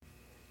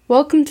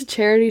Welcome to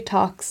Charity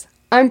Talks.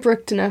 I'm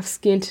Brooke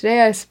Danefsky, and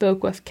today I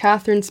spoke with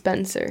Catherine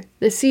Spencer,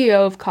 the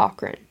CEO of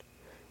Cochrane.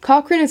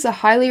 Cochrane is a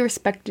highly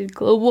respected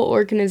global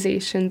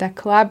organization that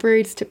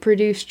collaborates to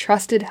produce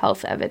trusted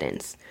health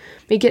evidence,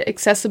 make it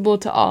accessible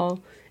to all,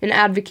 and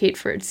advocate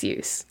for its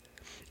use.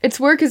 Its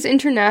work is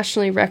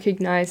internationally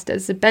recognized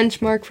as the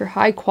benchmark for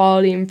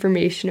high-quality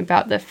information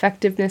about the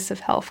effectiveness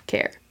of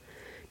healthcare.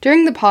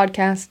 During the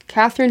podcast,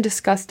 Catherine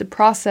discussed the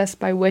process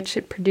by which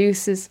it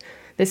produces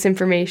this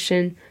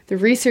information, the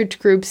research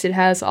groups it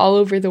has all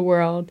over the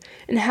world,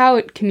 and how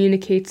it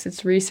communicates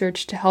its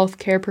research to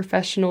healthcare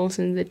professionals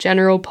and the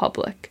general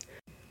public.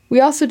 We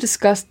also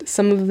discussed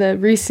some of the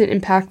recent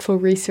impactful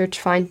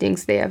research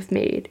findings they have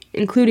made,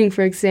 including,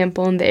 for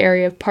example, in the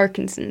area of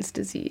Parkinson's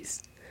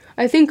disease.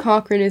 I think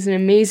Cochrane is an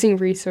amazing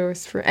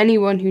resource for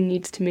anyone who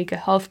needs to make a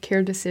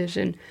healthcare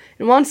decision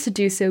and wants to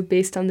do so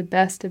based on the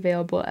best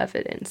available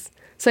evidence.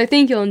 So I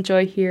think you'll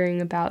enjoy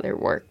hearing about their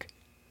work.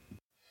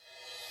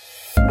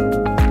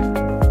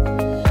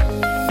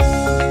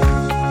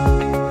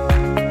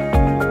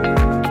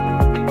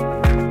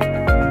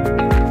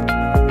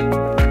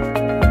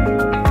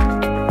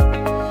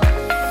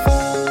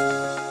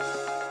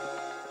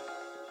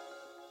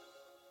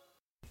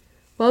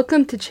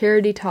 Welcome to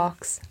Charity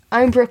Talks.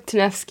 I'm Brooke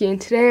Danefsky,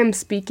 and today I'm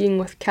speaking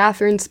with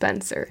Catherine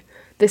Spencer,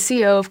 the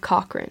CEO of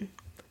Cochrane.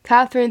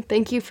 Catherine,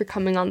 thank you for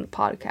coming on the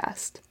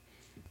podcast.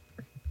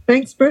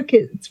 Thanks, Brooke.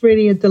 It's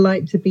really a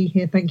delight to be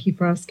here. Thank you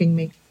for asking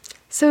me.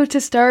 So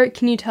to start,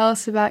 can you tell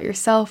us about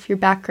yourself, your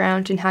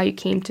background, and how you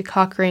came to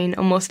Cochrane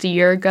almost a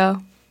year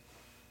ago?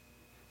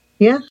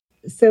 Yeah.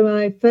 So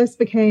I first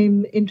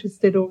became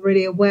interested or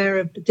really aware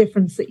of the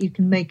difference that you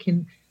can make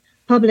in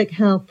public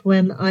health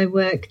when I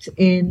worked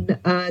in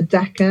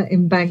Dhaka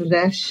in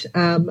Bangladesh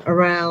I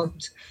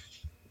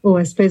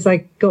suppose I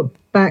got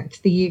back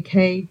to the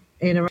UK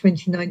in around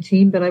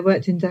 2019, but I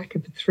worked in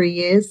Dhaka for 3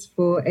 years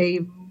for a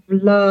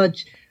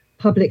large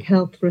public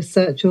health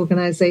research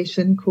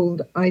organization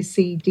called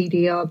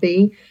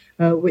ICDDRB,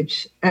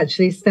 which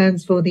actually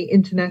stands for the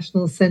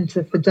International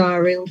Center for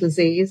Diarrheal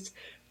Disease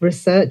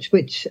Research,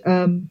 which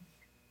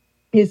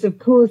is, of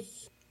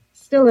course,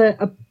 still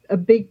a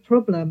big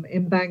problem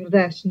in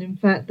Bangladesh. And in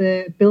fact,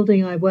 the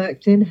building I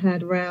worked in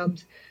had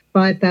around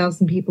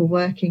 5,000 people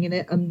working in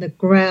it, and the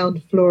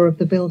ground floor of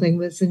the building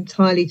was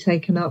entirely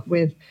taken up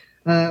with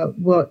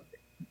what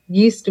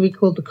used to be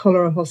called the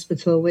cholera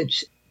hospital,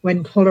 which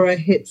when cholera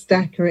hits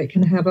Dhaka, it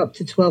can have up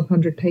to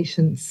 1,200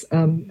 patients,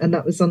 and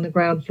that was on the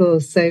ground floor.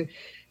 So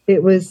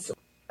it was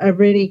a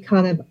really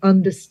kind of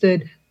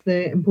understood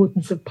the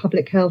importance of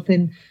public health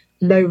in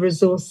low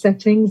resource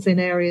settings in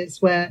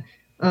areas where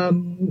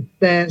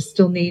there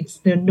still needs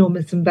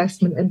enormous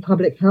investment in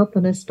public health.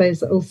 And I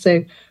suppose it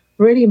also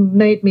really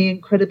made me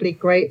incredibly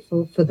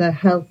grateful for the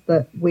health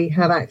that we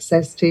have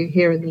access to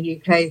here in the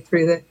UK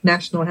through the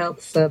National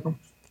Health Service.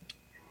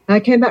 I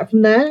came back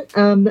from there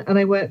and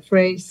I worked for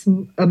a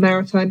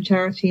maritime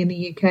charity in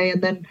the UK,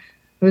 and then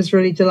I was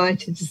really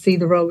delighted to see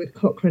the role with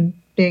Cochrane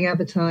being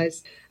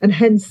advertised. And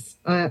hence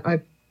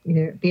I've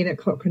been at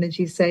Cochrane, as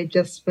you say,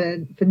 just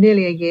for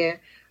nearly a year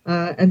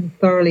and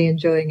thoroughly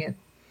enjoying it.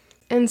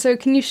 And so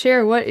can you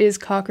share what is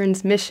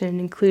Cochrane's mission,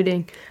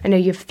 including, I know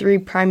you have 3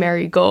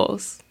 primary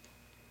goals?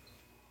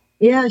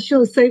 Yeah,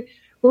 sure. So,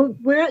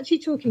 we're actually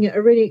talking at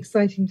a really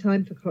exciting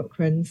time for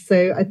Cochrane.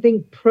 So I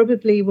think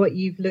probably what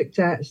you've looked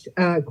at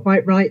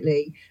quite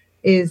rightly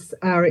is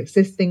our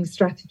existing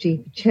strategy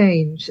for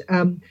change.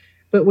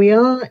 But we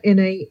are in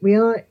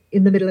the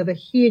middle of a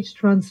huge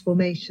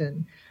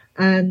transformation.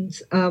 And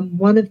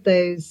one of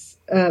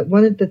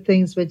the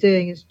things we're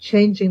doing is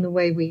changing the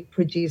way we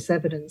produce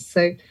evidence.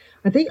 So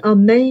I think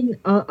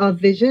our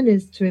vision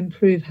is to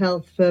improve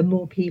health for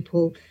more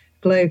people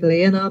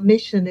globally, and our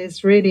mission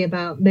is really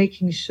about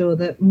making sure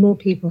that more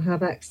people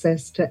have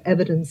access to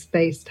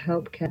evidence-based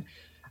healthcare.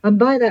 And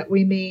by that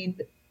we mean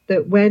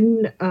that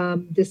when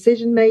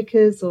decision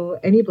makers or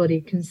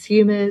anybody,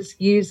 consumers,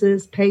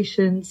 users,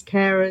 patients,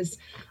 carers,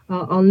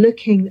 are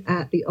looking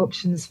at the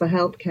options for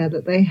healthcare,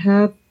 that they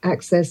have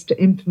access to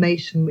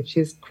information which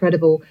is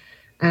credible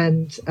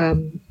and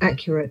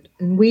accurate.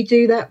 And we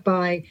do that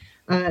by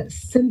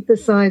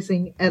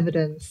synthesizing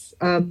evidence,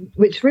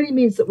 which really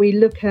means that we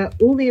look at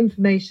all the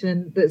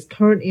information that's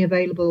currently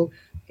available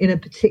in a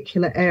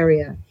particular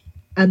area,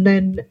 and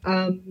then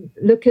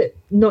look at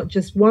not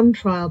just one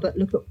trial, but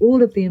look at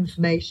all of the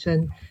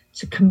information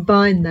to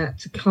combine that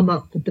to come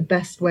up with the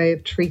best way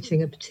of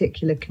treating a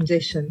particular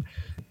condition.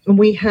 And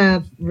we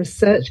have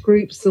research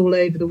groups all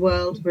over the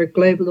world. We're a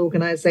global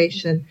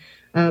organization,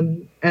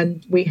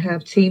 and we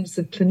have teams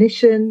of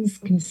clinicians,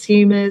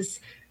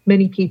 consumers,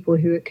 many people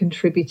who are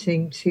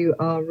contributing to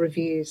our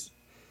reviews.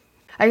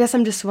 I guess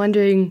I'm just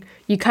wondering,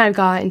 you kind of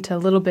got into a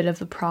little bit of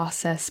the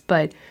process,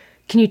 but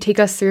can you take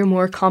us through a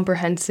more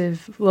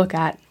comprehensive look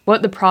at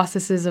what the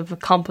process is of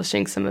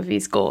accomplishing some of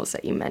these goals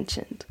that you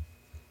mentioned?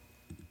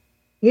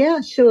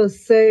 Yeah, sure.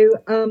 So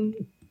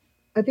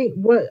I think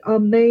we'll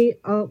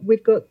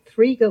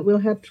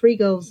have 3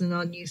 goals in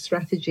our new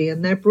strategy,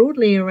 and they're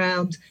broadly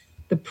around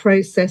the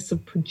process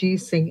of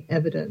producing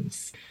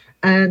evidence.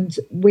 And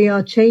we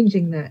are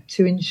changing that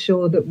to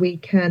ensure that we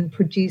can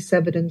produce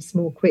evidence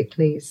more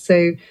quickly.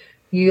 So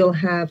you'll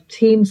have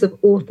teams of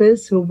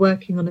authors who are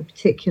working on a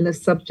particular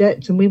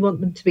subject, and we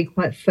want them to be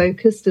quite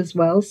focused as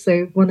well.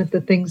 So one of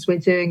the things we're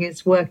doing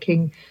is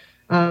working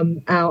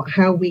out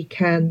how we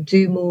can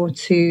do more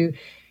to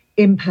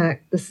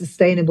impact the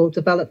Sustainable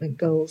Development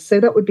Goals. So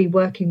that would be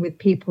working with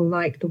people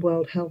like the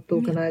World Health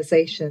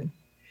Organization.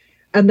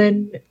 And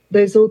then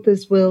those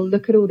authors will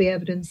look at all the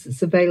evidence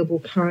that's available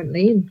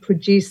currently and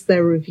produce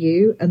their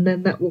review. And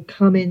then that will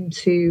come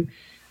into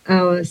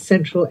our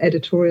central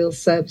editorial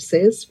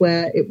services,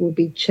 where it will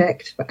be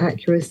checked for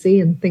accuracy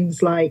and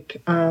things like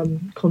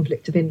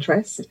conflict of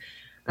interest.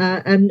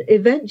 And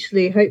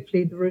eventually,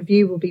 hopefully, the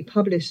review will be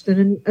published.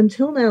 And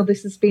until now,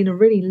 this has been a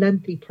really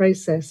lengthy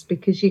process,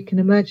 because you can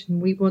imagine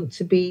we want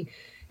to be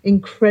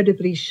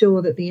incredibly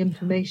sure that the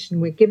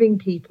information we're giving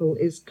people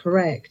is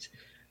correct.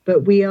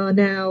 But we are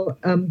now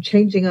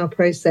changing our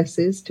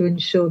processes to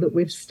ensure that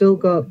we've still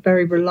got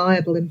very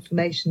reliable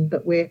information,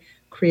 but we're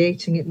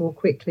creating it more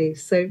quickly.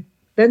 So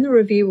then the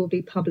review will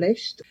be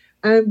published,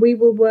 and we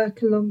will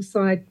work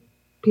alongside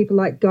people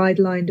like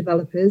guideline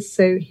developers.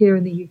 So here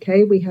in the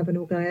UK, we have an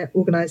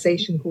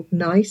organisation called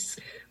NICE,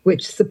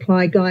 which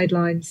supply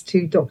guidelines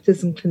to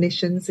doctors and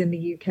clinicians in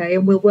the UK.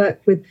 And we'll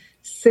work with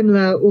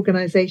similar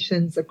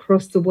organisations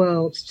across the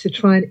world to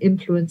try and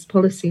influence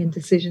policy and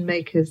decision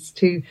makers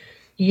to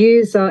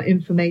use our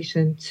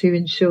information to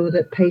ensure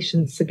that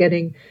patients are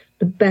getting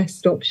the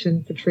best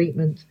option for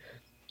treatment.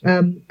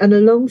 And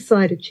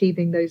alongside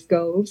achieving those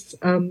goals,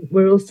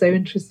 we're also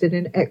interested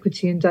in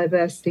equity and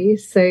diversity.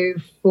 So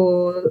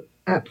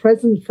at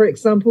present, for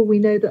example, we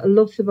know that a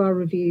lot of our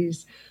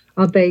reviews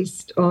are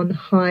based on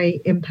high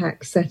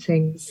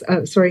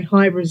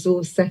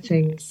resource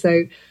settings.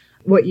 So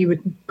what you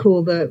would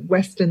call the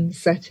Western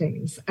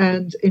settings.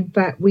 And in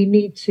fact, we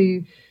need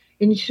to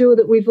ensure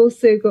that we've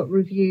also got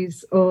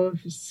reviews of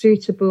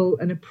suitable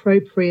and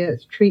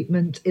appropriate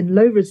treatment in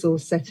low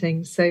resource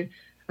settings. So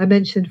I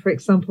mentioned, for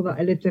example, that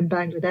I lived in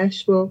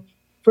Bangladesh. Well,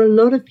 for a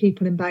lot of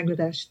people in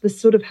Bangladesh, the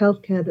sort of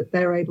healthcare that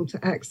they're able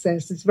to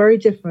access is very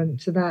different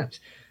to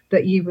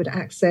that you would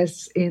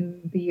access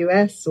in the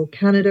US or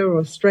Canada or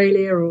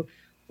Australia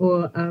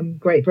or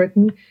Great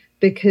Britain,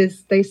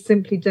 because they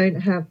simply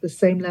don't have the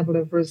same level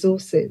of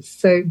resources.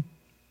 So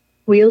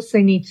we also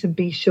need to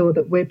be sure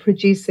that we're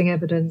producing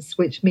evidence,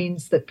 which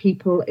means that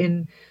people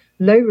in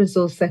low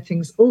resource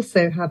settings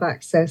also have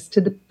access to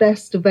the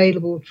best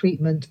available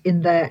treatment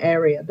in their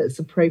area that's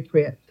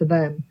appropriate for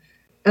them.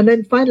 And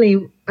then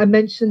finally, I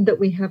mentioned that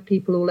we have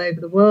people all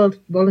over the world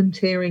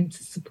volunteering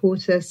to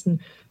support us and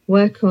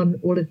work on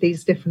all of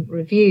these different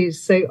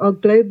reviews. So our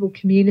global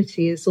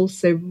community is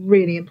also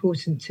really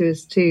important to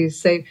us too.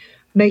 So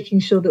making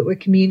sure that we're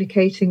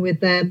communicating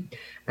with them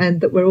and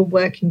that we're all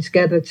working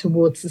together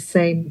towards the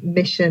same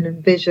mission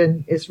and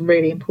vision is a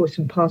really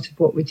important part of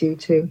what we do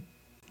too.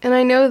 And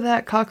I know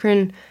that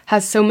Cochrane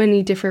has so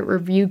many different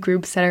review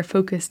groups that are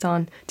focused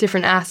on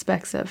different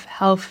aspects of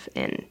health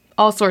and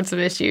all sorts of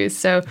issues.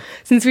 So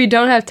since we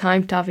don't have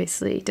time to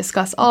obviously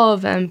discuss all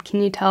of them,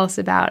 can you tell us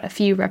about a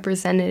few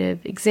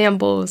representative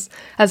examples,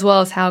 as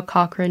well as how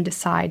Cochrane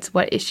decides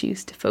what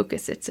issues to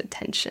focus its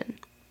attention?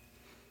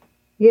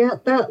 Yeah,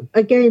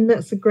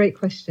 that's a great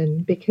question,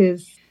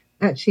 because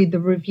actually the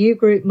review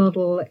group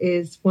model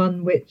is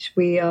one which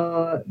we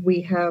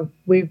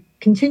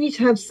continue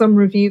to have some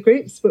review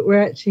groups, but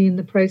we're actually in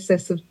the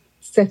process of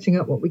setting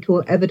up what we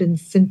call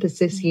evidence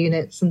synthesis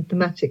units and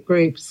thematic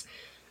groups.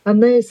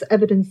 And those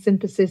evidence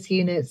synthesis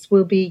units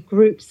will be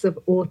groups of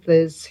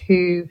authors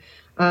who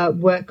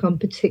work on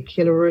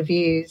particular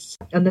reviews,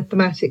 and the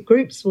thematic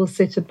groups will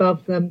sit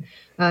above them,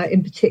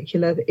 in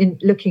particular in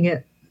looking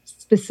at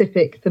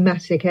specific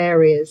thematic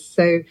areas.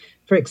 So,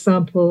 for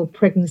example,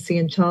 pregnancy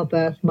and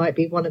childbirth might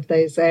be one of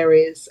those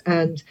areas,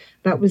 and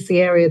that was the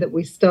area that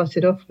we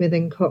started off with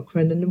in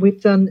Cochrane. And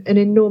we've done an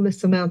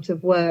enormous amount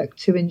of work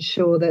to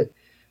ensure that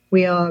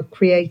we are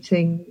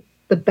creating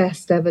the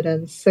best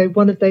evidence. So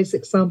one of those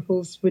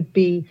examples would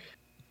be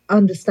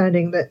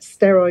understanding that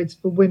steroids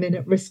for women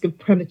at risk of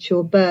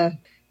premature birth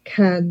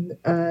can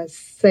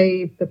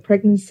save the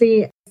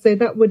pregnancy. So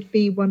that would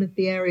be one of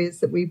the areas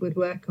that we would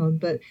work on.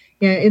 But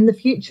yeah, in the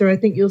future, I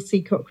think you'll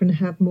see Cochrane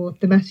have more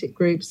thematic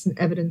groups and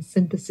evidence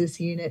synthesis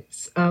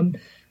units.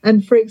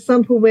 And for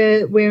example,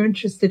 we're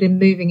interested in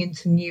moving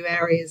into new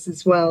areas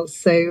as well.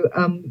 So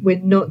we're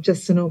not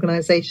just an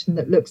organisation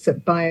that looks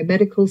at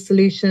biomedical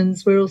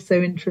solutions. We're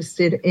also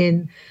interested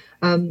in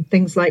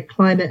things like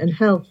climate and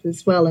health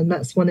as well. And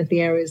that's one of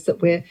the areas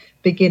that we're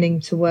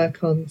beginning to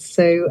work on.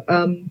 So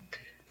I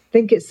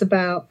think it's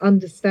about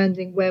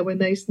understanding where we're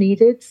most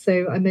needed.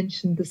 So I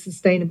mentioned the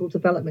Sustainable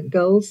Development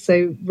Goals.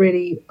 So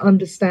really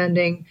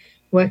understanding,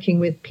 working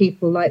with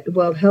people like the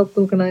World Health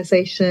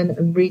Organization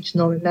and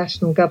regional and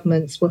national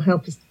governments will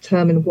help us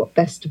determine what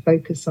best to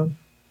focus on.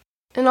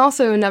 And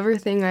also another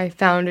thing I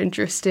found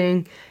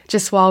interesting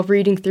just while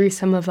reading through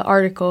some of the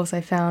articles I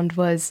found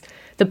was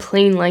the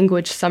plain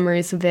language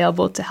summaries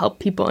available to help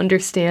people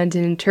understand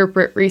and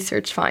interpret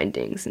research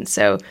findings. And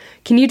so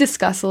can you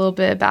discuss a little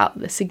bit about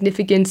the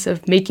significance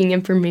of making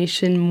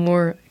information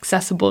more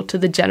accessible to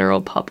the general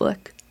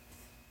public?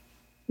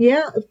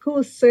 Yeah, of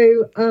course.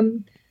 So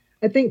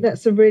I think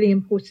that's a really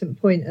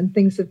important point, and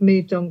things have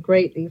moved on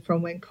greatly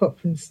from when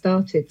Cochrane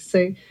started.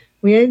 So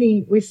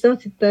we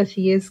started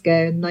 30 years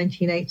ago in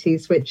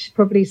 1980s, which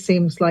probably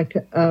seems like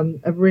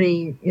a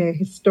really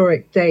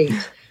historic date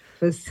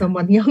for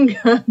someone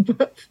younger,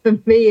 but for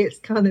me it's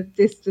kind of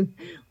distant.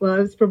 Well, I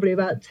was probably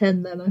about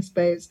 10 then, I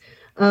suppose.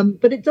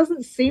 But it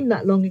doesn't seem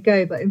that long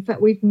ago. But in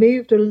fact, we've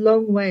moved a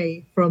long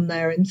way from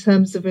there in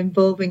terms of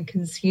involving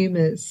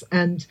consumers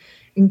and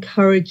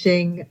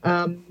encouraging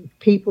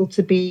people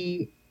to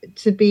be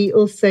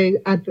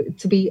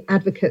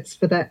advocates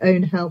for their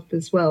own health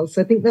as well.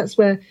 So I think that's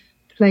where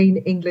plain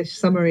English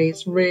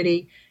summaries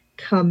really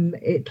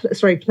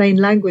plain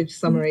language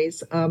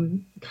summaries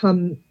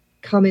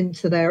come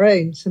into their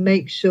own, to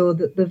make sure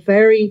that the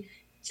very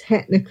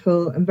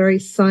technical and very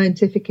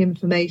scientific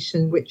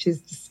information which is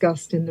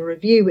discussed in the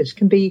review, which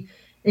can be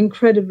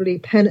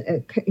incredibly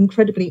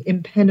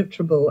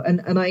impenetrable,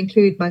 and I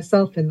include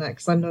myself in that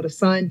because I'm not a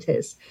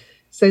scientist.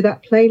 So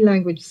that plain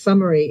language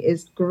summary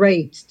is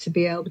great to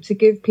be able to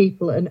give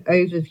people an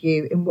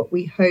overview in what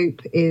we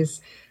hope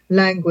is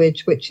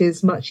language which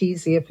is much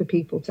easier for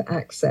people to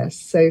access.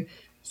 So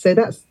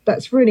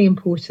that's really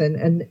important,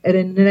 and it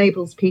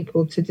enables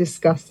people to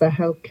discuss their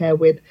healthcare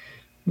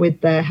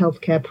with their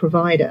healthcare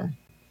provider.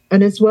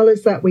 And as well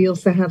as that, we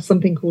also have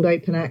something called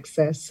open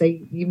access. So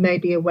you may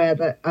be aware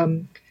that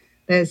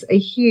there's a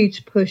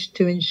huge push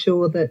to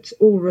ensure that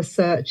all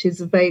research is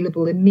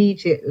available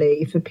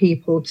immediately for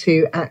people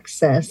to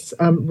access,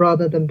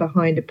 rather than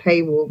behind a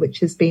paywall, which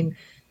has been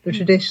the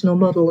traditional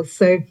model.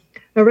 So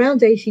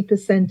around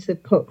 80%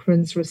 of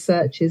Cochrane's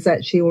research is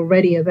actually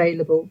already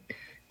available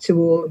to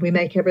all. We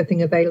make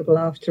everything available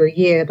after a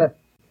year, but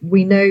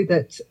we know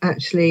that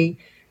actually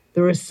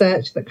the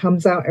research that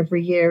comes out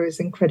every year is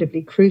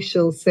incredibly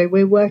crucial. So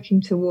we're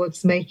working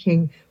towards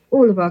making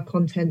all of our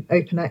content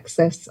open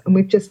access, and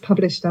we've just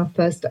published our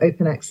first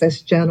open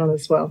access journal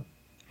as well.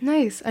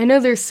 Nice. I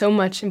know there's so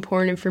much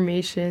important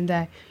information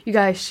that you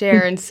guys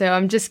share, and so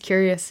I'm just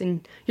curious,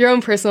 in your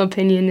own personal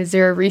opinion, is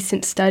there a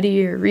recent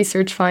study or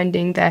research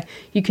finding that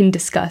you can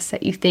discuss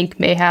that you think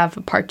may have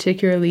a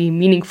particularly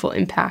meaningful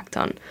impact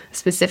on a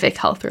specific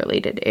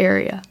health-related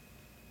area?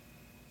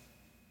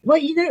 Well,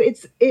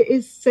 it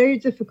is so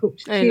difficult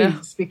to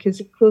choose because,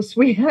 of course,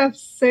 we have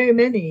so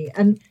many,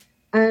 and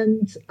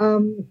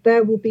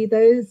there are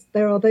those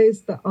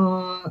that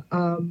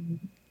are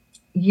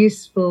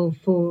useful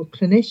for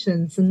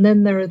clinicians, and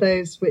then there are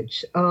those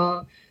which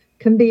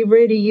can be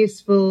really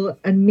useful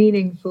and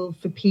meaningful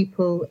for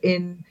people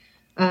in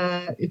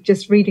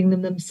just reading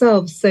them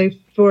themselves. So,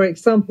 for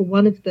example,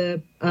 one of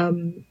the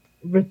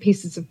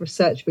pieces of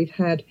research we've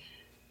had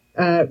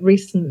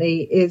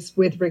recently is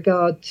with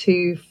regard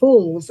to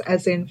falls,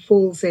 as in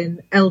falls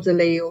in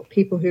elderly or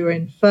people who are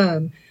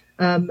infirm.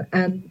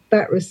 And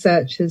that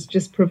research has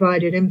just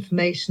provided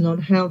information on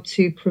how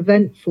to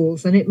prevent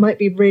falls. And it might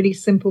be really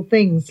simple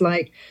things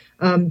like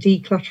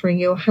decluttering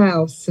your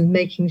house and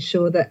making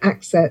sure that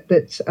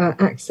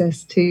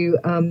access to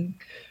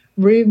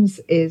rooms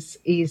is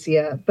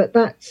easier. But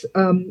that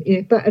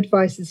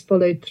advice is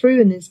followed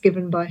through and is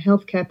given by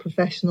healthcare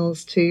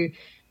professionals to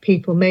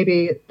people.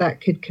 Maybe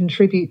that could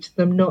contribute to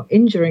them not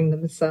injuring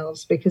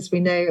themselves, because we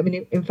know,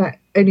 in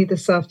fact, only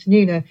this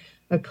afternoon,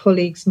 a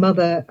colleague's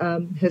mother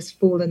has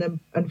fallen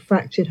and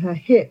fractured her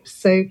hip.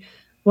 So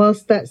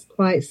whilst that's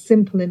quite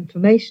simple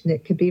information,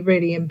 it could be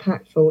really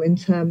impactful in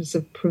terms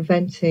of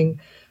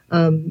preventing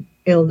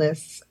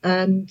illness.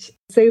 And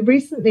so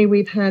recently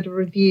we've had a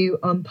review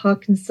on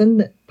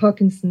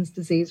Parkinson's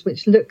disease,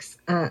 which looks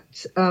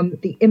at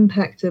the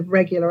impact of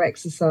regular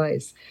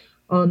exercise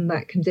on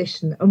that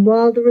condition. And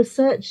while the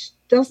research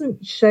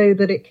doesn't show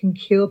that it can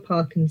cure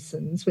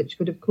Parkinson's, which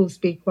would of course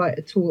be quite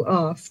a tall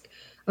ask,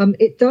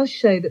 it does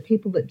show that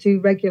people that do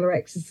regular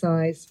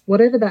exercise,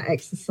 whatever that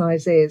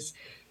exercise is,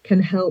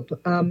 can help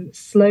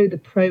slow the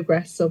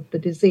progress of the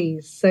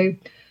disease. So,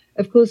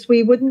 of course,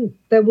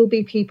 there will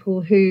be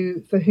people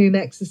for whom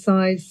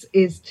exercise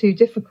is too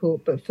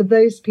difficult, but for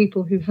those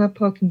people who have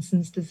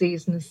Parkinson's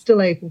disease and are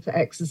still able to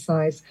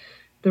exercise,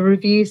 the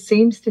review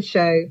seems to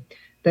show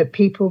that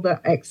people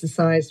that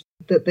exercise,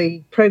 that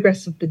the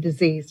progress of the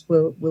disease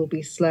will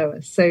be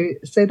slower. So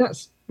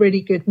that's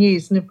really good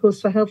news. And of course,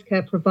 for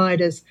healthcare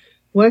providers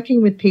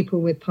working with people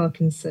with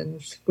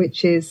Parkinson's,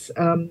 which is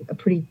a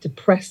pretty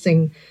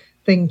depressing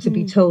thing to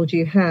be told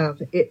you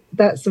have,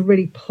 that's a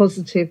really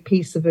positive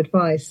piece of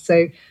advice.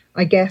 So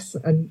I guess,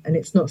 and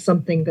it's not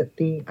something that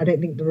I don't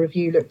think the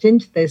review looked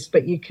into this,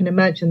 but you can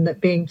imagine that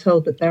being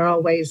told that there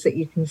are ways that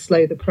you can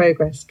slow the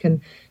progress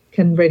can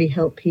really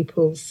help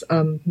people's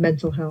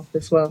mental health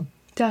as well.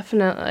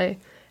 Definitely.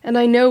 And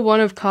I know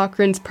one of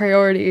Cochrane's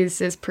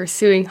priorities is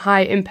pursuing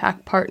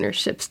high-impact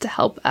partnerships to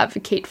help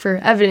advocate for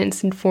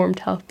evidence-informed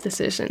health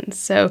decisions.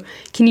 So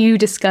can you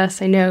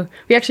discuss, I know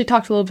we actually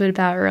talked a little bit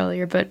about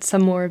earlier, but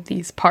some more of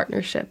these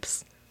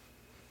partnerships?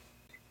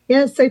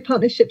 Yeah, so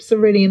partnerships are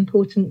really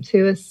important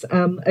to us.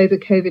 Over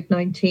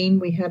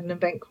COVID-19, we had an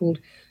event called,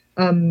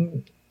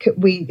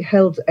 we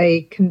held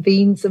a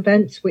convenes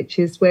event, which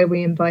is where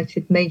we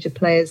invited major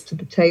players to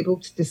the table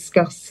to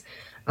discuss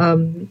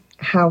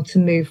how to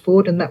move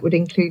forward. And that would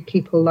include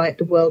people like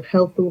the World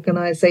Health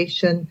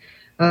Organization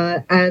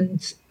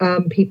and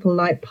people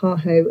like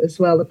PAHO as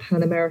well, the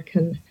Pan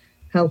American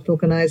Health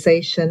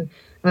Organization.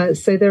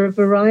 So there are a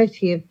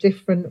variety of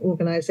different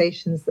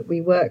organizations that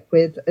we work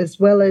with, as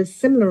well as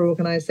similar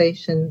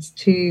organizations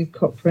to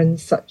Cochrane,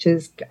 such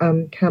as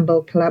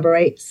Campbell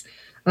Collaborates.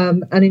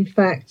 And in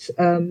fact,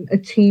 a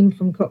team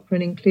from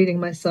Cochrane, including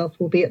myself,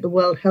 will be at the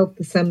World Health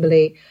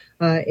Assembly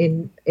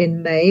in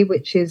May,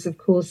 which is, of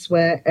course,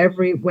 where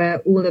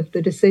all of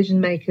the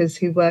decision makers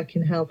who work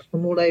in health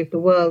from all over the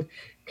world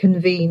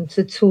convene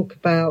to talk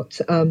about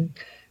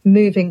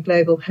moving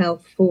global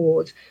health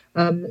forward.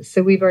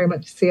 So we very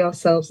much see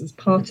ourselves as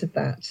part of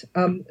that.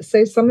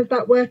 So some of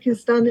that work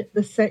is done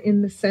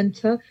in the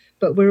centre,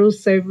 but we're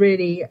also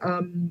really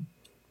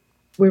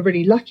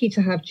lucky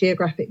to have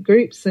geographic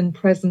groups and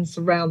presence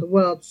around the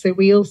world. So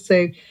we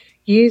also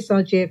use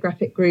our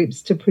geographic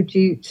groups to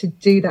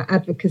do that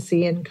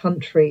advocacy in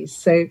countries.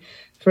 So,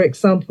 for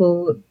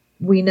example,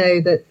 we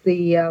know that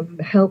the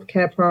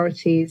healthcare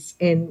priorities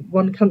in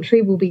one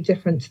country will be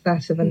different to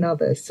that of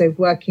another. So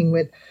working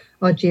with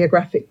our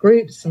geographic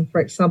groups, and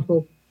for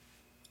example,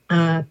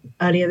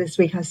 earlier this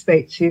week I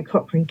spoke to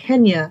Cochrane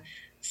Kenya.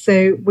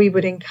 So we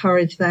would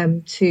encourage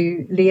them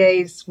to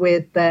liaise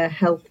with their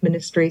health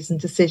ministries and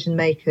decision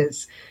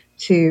makers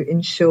to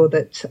ensure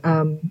that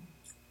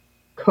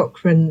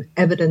Cochrane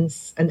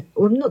evidence,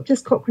 or not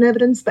just Cochrane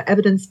evidence, but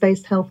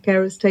evidence-based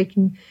healthcare is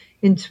taken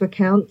into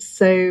account.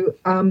 So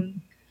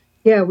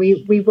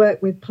we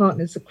work with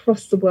partners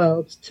across the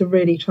world to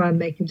really try and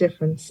make a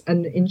difference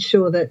and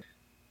ensure that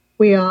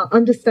we are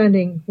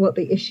understanding what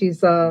the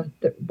issues are,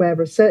 where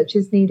research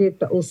is needed,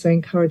 but also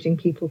encouraging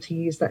people to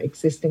use that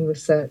existing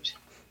research.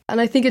 And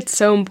I think it's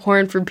so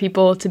important for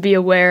people to be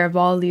aware of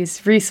all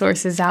these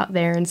resources out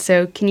there. And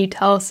so can you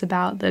tell us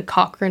about the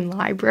Cochrane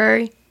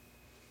Library?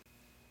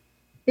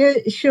 Yeah,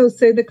 sure.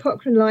 So the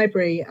Cochrane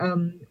Library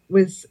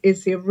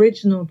is the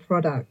original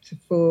product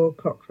for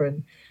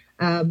Cochrane.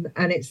 And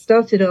it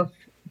started off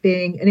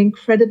being an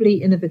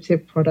incredibly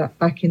innovative product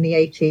back in the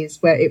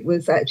 80s, where it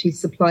was actually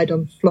supplied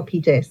on floppy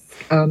disks.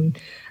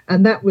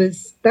 And that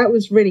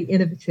was really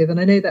innovative. And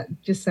I know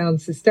that just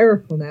sounds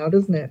hysterical now,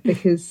 doesn't it?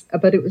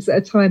 But it was at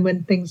a time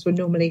when things were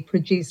normally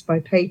produced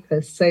by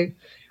paper. So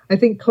I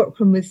think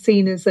Cochrane was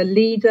seen as a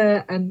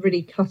leader and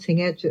really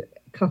cutting edge.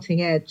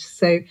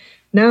 So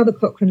now the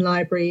Cochrane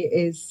Library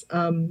is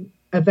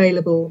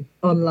available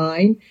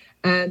online,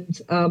 and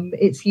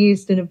it's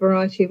used in a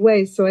variety of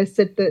ways. So I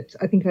said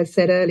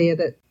earlier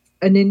that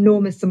an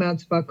enormous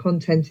amount of our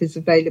content is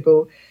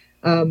available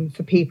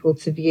for people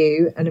to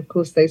view. And of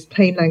course, those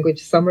plain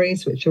language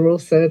summaries, which are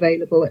also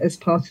available as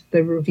part of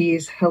the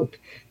reviews, help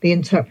the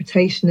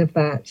interpretation of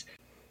that.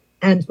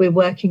 And we're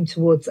working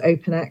towards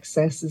open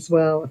access as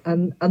well.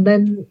 And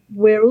then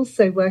we're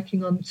also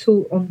working on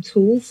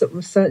tools that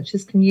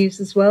researchers can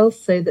use as well,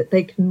 so that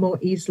they can more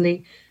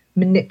easily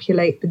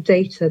manipulate the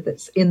data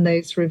that's in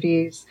those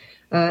reviews.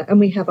 And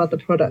we have other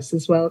products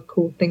as well,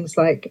 called things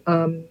like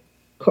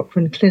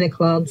Cochrane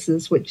Clinical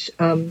Answers, which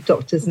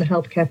doctors and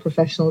healthcare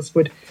professionals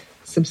would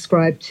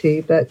subscribe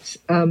to. But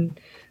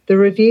the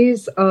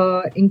reviews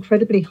are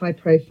incredibly high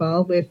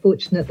profile. We're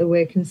fortunate that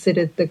we're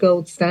considered the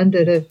gold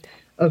standard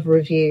of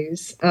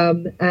reviews.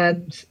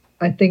 And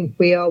I think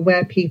we are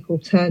where people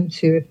turn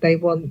to if they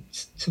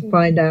want to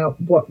find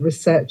out what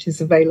research is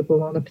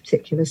available on a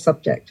particular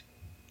subject.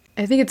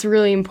 I think it's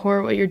really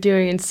important what you're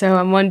doing, and so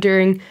I'm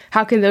wondering,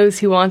 how can those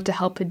who want to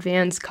help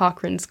advance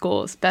Cochrane's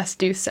goals best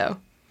do so?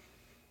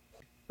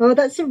 Oh,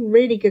 that's a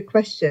really good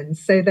question.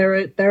 So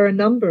there are a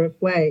number of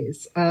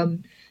ways.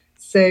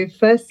 So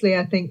firstly,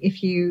 I think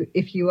if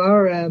you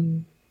are a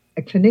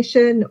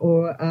clinician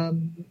or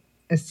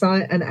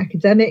an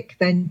academic,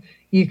 then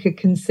you could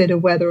consider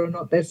whether or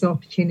not there's an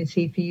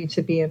opportunity for you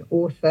to be an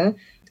author.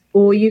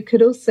 Or you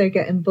could also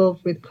get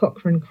involved with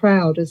Cochrane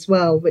Crowd as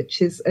well,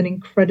 which is an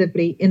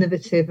incredibly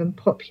innovative and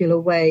popular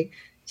way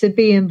to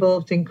be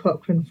involved in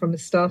Cochrane from a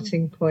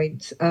starting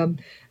point.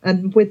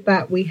 And with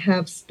that, we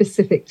have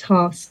specific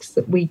tasks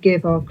that we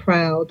give our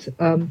crowd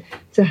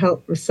to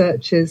help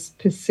researchers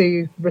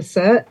pursue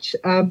research.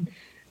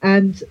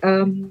 And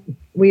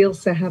we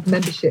also have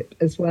membership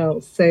as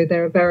well. So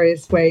there are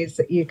various ways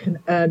that you can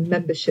earn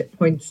membership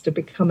points to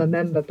become a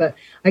member. But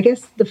I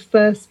guess the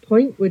first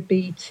point would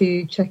be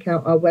to check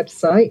out our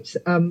website,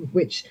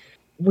 which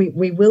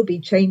we will be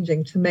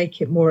changing to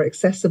make it more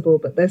accessible.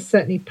 But there's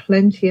certainly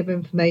plenty of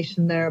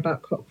information there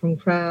about Cochrane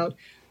Crowd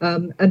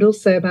and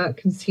also about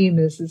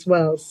consumers as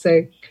well.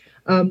 So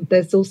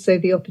there's also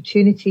the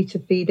opportunity to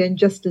feed in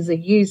just as a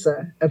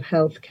user of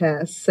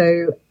healthcare.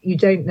 So you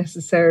don't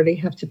necessarily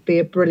have to be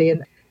a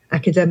brilliant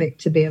academic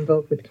to be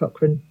involved with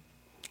Cochrane.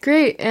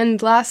 Great.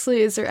 And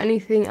lastly, is there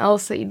anything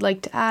else that you'd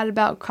like to add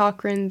about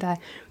Cochrane that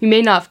we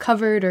may not have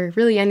covered, or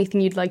really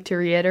anything you'd like to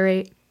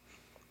reiterate?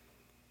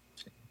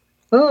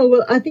 Oh,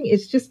 well, I think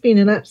it's just been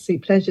an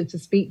absolute pleasure to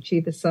speak to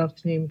you this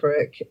afternoon,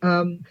 Brooke.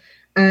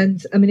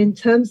 And I mean, in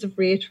terms of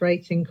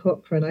reiterating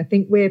Cochrane, I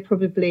think we're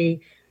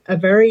probably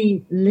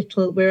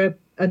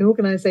an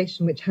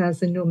organization which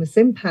has enormous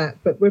impact,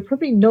 but we're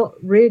probably not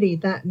really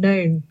that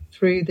known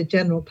through the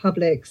general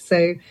public.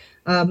 So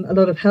a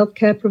lot of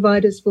healthcare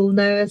providers will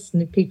know us,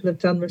 and if people have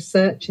done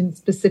research in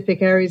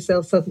specific areas, they'll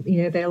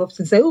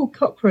often say, "Oh,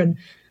 Cochrane."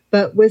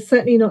 But we're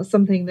certainly not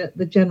something that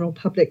the general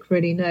public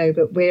really know.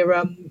 But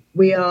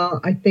we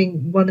are, I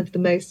think, one of the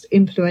most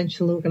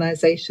influential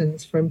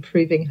organisations for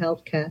improving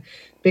healthcare,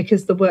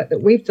 because the work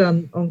that we've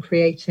done on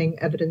creating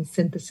evidence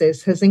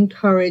synthesis has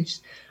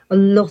encouraged a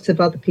lot of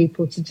other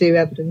people to do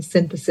evidence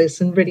synthesis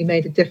and really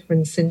made a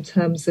difference in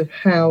terms of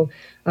how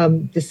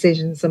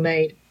decisions are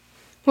made.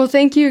 Well,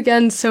 thank you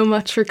again so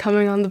much for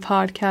coming on the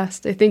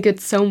podcast. I think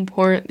it's so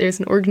important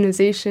there's an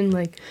organization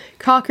like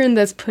Cochrane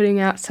that's putting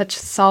out such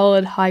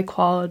solid,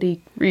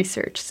 high-quality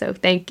research. So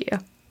thank you.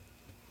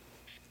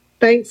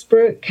 Thanks,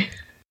 Brooke.